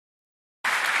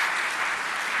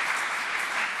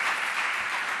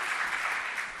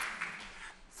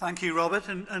Thank you, Robert,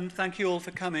 and thank you all for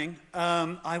coming.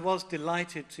 I was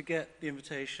delighted to get the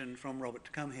invitation from Robert to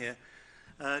come here.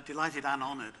 Delighted and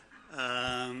honoured.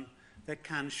 There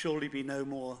can surely be no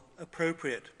more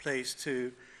appropriate place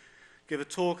to give a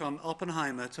talk on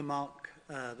Oppenheimer to mark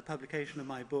the publication of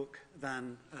my book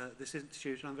than this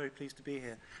institution. I'm very pleased to be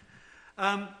here.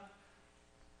 I'm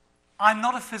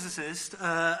not a physicist,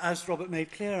 as Robert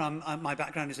made clear. My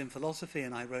background is in philosophy,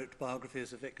 and I wrote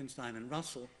biographies of Wittgenstein and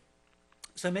Russell.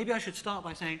 So maybe I should start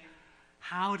by saying,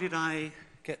 how did I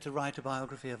get to write a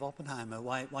biography of Oppenheimer?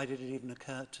 Why did it even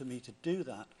occur to me to do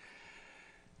that?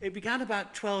 It began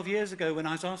about 12 years ago when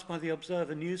I was asked by the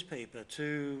Observer newspaper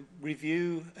to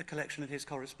review a collection of his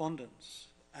correspondence.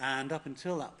 And up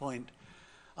until that point,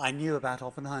 I knew about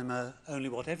Oppenheimer only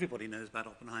what everybody knows about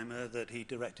Oppenheimer, that he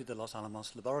directed the Los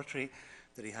Alamos laboratory,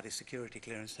 that he had his security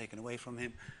clearance taken away from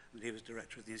him, that he was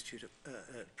director of the Institute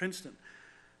at Princeton.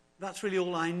 That's really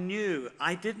all I knew.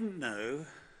 I didn't know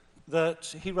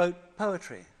that he wrote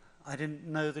poetry. I didn't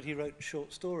know that he wrote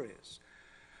short stories,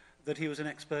 that he was an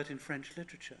expert in French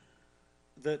literature,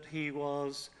 that he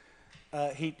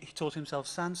taught himself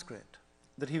Sanskrit,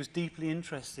 that he was deeply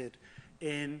interested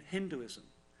in Hinduism,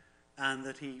 and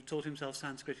that he taught himself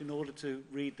Sanskrit in order to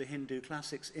read the Hindu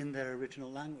classics in their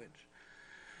original language.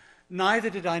 Neither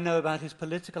did I know about his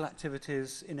political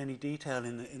activities in any detail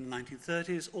in the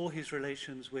 1930s, or his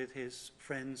relations with his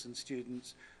friends and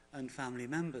students and family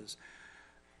members,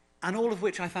 and all of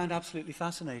which I found absolutely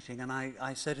fascinating. And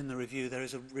I said in the review, there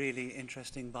is a really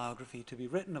interesting biography to be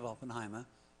written of Oppenheimer.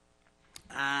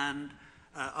 And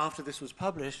after this was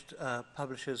published,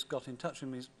 publishers got in touch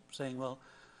with me saying, well,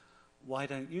 why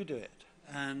don't you do it?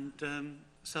 And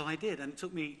so I did, and it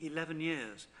took me 11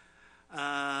 years.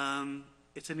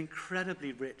 It's an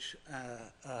incredibly rich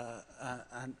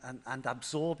and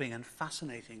absorbing and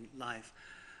fascinating life.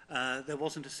 There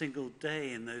wasn't a single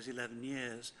day in those 11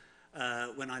 years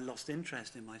when I lost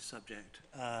interest in my subject.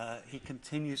 He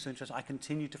continues to interest. I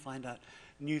continue to find out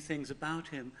new things about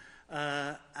him.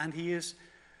 And he is,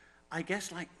 I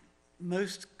guess, like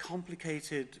most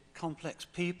complicated, complex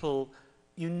people,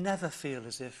 you never feel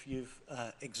as if you've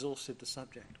exhausted the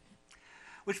subject.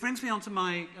 Which brings me on to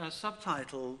my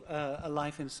subtitle, A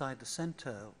Life Inside the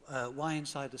Center. Why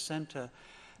Inside the Center?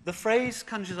 The phrase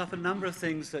conjures up a number of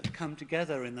things that come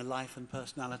together in the life and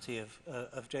personality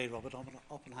of J. Robert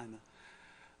Oppenheimer.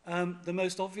 The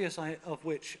most obvious of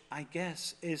which, I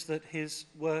guess, is that his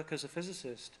work as a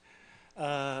physicist,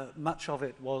 much of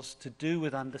it was to do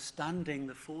with understanding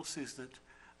the forces that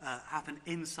happen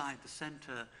inside the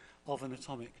center of an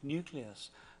atomic nucleus,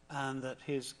 and that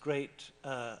his great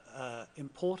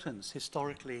importance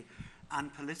historically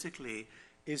and politically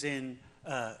is in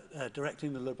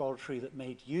directing the laboratory that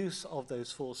made use of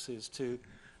those forces to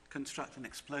construct an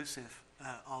explosive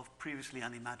of previously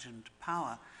unimagined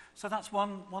power. So that's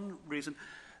one reason.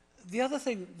 Another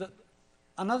thing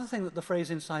that the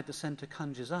phrase inside the center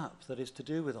conjures up that is to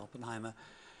do with Oppenheimer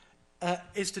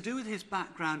is to do with his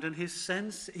background and his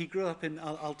sense. He grew up in,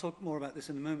 I'll talk more about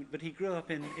this in a moment, but he grew up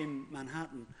in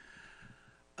Manhattan,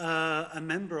 a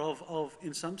member of,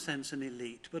 in some sense, an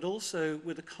elite, but also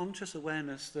with a conscious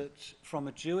awareness that from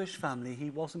a Jewish family,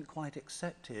 he wasn't quite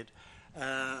accepted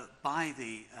by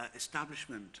the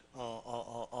establishment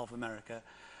of America.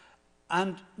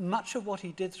 And much of what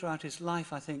he did throughout his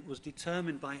life, I think, was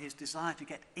determined by his desire to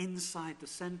get inside the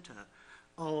center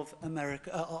of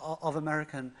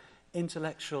American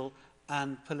intellectual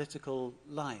and political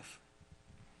life.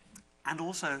 And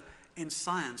also, in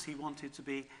science, he wanted to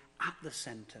be at the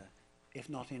center, if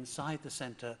not inside the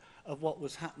center, of what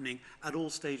was happening at all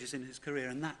stages in his career.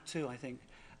 And that, too, I think,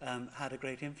 had a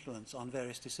great influence on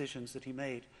various decisions that he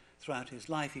made throughout his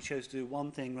life. He chose to do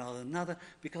one thing rather than another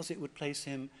because it would place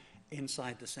him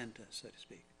inside the center, so to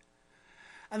speak.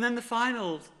 And then the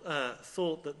final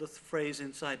thought that the phrase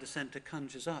inside the center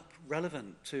conjures up,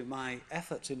 relevant to my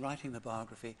efforts in writing the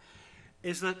biography,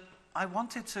 is that I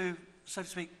wanted to, so to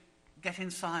speak, get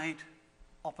inside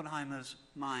Oppenheimer's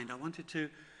mind. I wanted to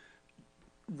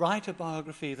write a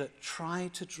biography that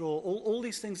tried to draw all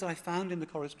these things that I found in the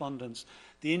correspondence,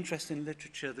 the interest in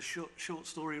literature, the short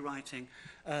story writing,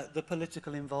 the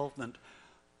political involvement,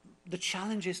 the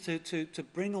challenges to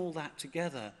bring all that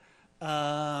together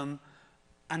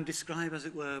and describe, as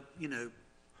it were,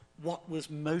 what was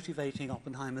motivating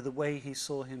Oppenheimer, the way he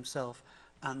saw himself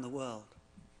and the world.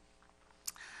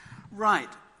 Right.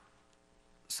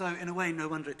 So, in a way, no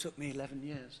wonder it took me 11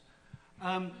 years.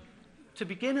 To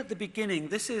begin at the beginning,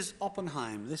 this is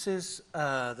Oppenheim. This is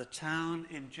the town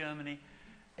in Germany.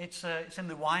 It's in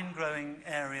the wine-growing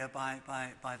area by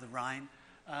the Rhine.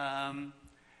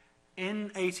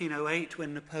 In 1808,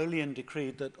 when Napoleon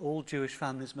decreed that all Jewish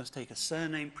families must take a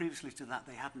surname, previously to that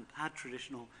they hadn't had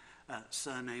traditional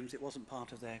surnames, it wasn't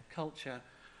part of their culture.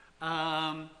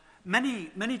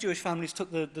 Many Jewish families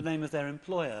took the name of their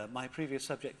employer. My previous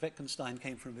subject, Wittgenstein,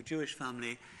 came from a Jewish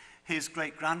family. His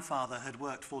great-grandfather had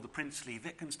worked for the princely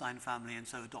Wittgenstein family and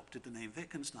so adopted the name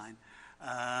Wittgenstein.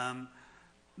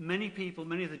 Many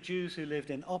of the Jews who lived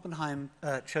in Oppenheim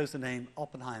chose the name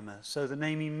Oppenheimer. So the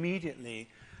name immediately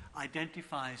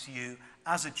identifies you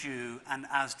as a Jew and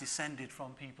as descended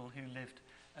from people who lived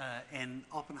in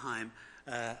Oppenheim,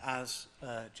 as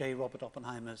J. Robert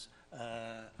Oppenheimer's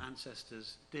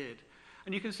ancestors did.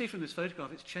 And you can see from this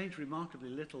photograph it's changed remarkably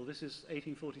little. This is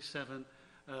 1847,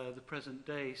 the present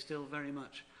day, still very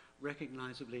much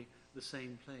recognizably the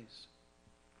same place.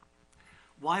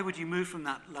 Why would you move from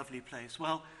that lovely place?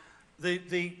 Well,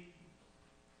 the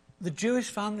Jewish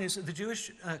families, the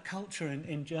Jewish culture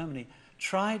in Germany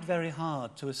tried very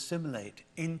hard to assimilate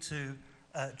into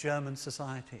German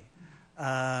society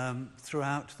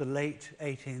throughout the late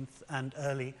 18th and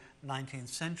early 19th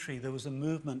century. There was a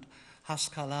movement,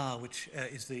 Haskalah, which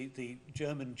is the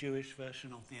German Jewish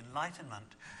version of the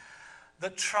Enlightenment,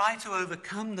 that tried to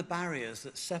overcome the barriers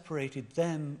that separated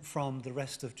them from the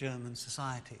rest of German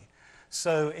society.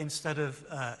 So instead of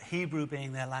Hebrew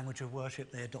being their language of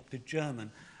worship, they adopted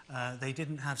German. They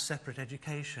didn't have separate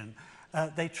education.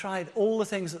 They tried all the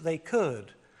things that they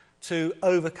could to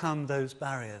overcome those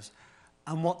barriers.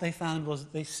 And what they found was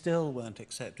that they still weren't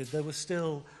accepted. There were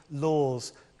still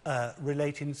laws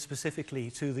relating specifically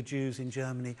to the Jews in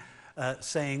Germany,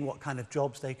 saying what kind of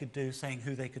jobs they could do, saying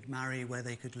who they could marry, where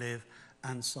they could live,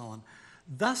 and so on.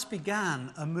 Thus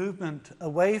began a movement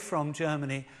away from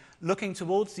Germany, looking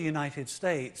towards the United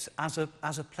States as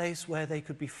a place where they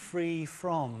could be free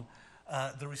from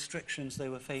the restrictions they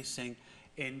were facing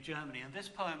in Germany. And this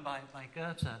poem by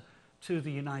Goethe, To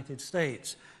the United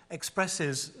States,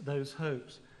 expresses those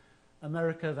hopes.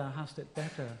 America, thou hast it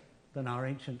better than our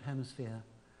ancient hemisphere.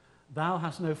 Thou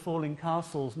hast no falling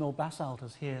castles nor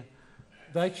basalters here.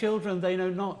 Thy children, they know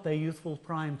not their youthful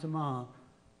prime to mar,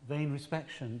 vain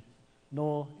respection,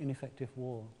 nor ineffective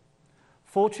war.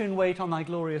 Fortune wait on thy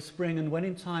glorious spring, and when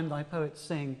in time thy poets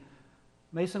sing,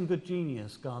 may some good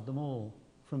genius guard them all,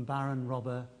 from baron,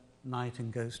 robber, knight,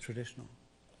 and ghost traditional.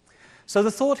 So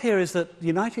the thought here is that the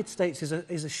United States is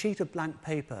a sheet of blank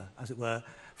paper, as it were,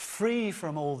 free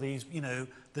from all these,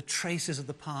 the traces of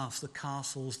the past, the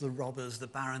castles, the robbers, the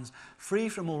barons, free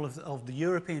from all of the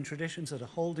European traditions that are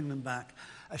holding them back,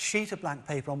 a sheet of blank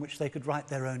paper on which they could write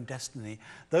their own destiny.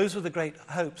 Those were the great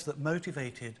hopes that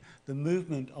motivated the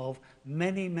movement of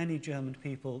many, many German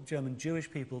Jewish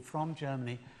people from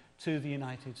Germany to the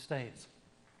United States.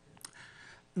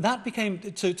 That became,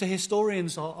 to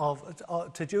historians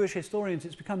to Jewish historians,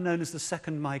 it's become known as the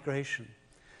Second Migration.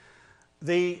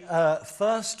 The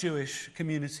first Jewish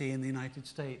community in the United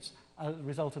States, as a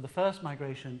result of the first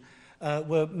migration,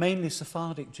 were mainly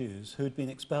Sephardic Jews who had been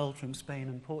expelled from Spain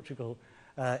and Portugal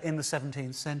in the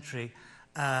 17th century.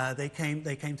 They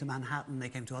came to Manhattan, they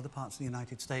came to other parts of the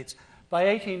United States. By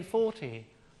 1840,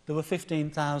 there were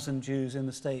 15,000 Jews in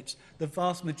the States, the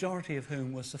vast majority of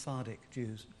whom were Sephardic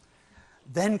Jews.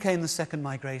 Then came the second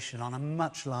migration on a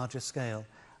much larger scale.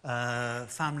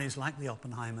 Families like the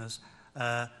Oppenheimers,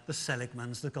 the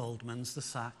Seligmans, the Goldmans, the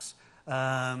Sachs,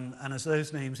 and as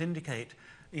those names indicate,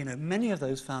 many of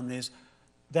those families,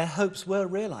 their hopes were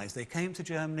realized. They came to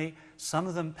Germany, some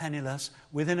of them penniless.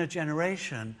 Within a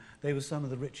generation, they were some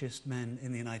of the richest men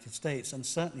in the United States and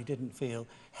certainly didn't feel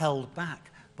held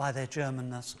back by their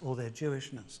Germanness or their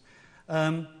Jewishness.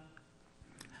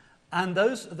 And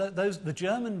the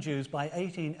German Jews by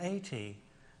 1880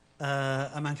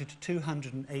 amounted to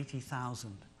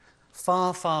 280,000.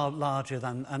 Far, far larger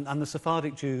than, and the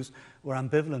Sephardic Jews were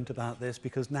ambivalent about this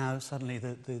because now suddenly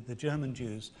the German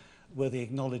Jews were the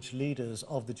acknowledged leaders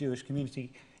of the Jewish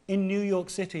community in New York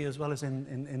City as well as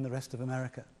in the rest of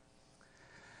America.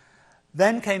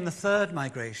 Then came the third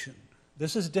migration.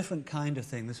 This is a different kind of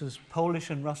thing. This was Polish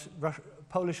and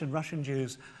Russian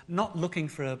Jews not looking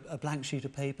for a blank sheet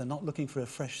of paper, not looking for a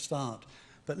fresh start,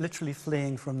 but literally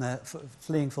fleeing for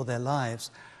their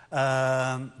lives.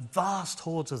 Vast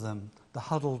hordes of them, the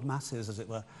huddled masses, as it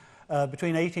were,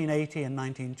 between 1880 and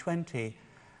 1920.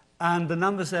 And the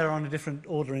numbers there are on a different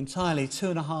order entirely,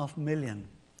 2.5 million.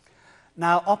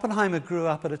 Now, Oppenheimer grew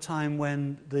up at a time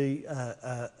when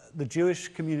the Jewish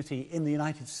community in the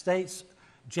United States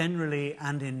generally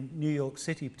and in New York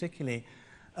City particularly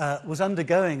was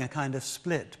undergoing a kind of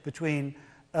split between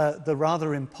the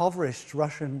rather impoverished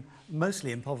Russian,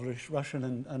 mostly impoverished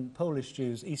Russian and Polish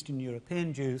Jews, Eastern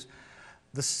European Jews,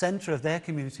 the center of their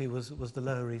community was the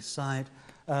Lower East Side.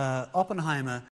 Oppenheimer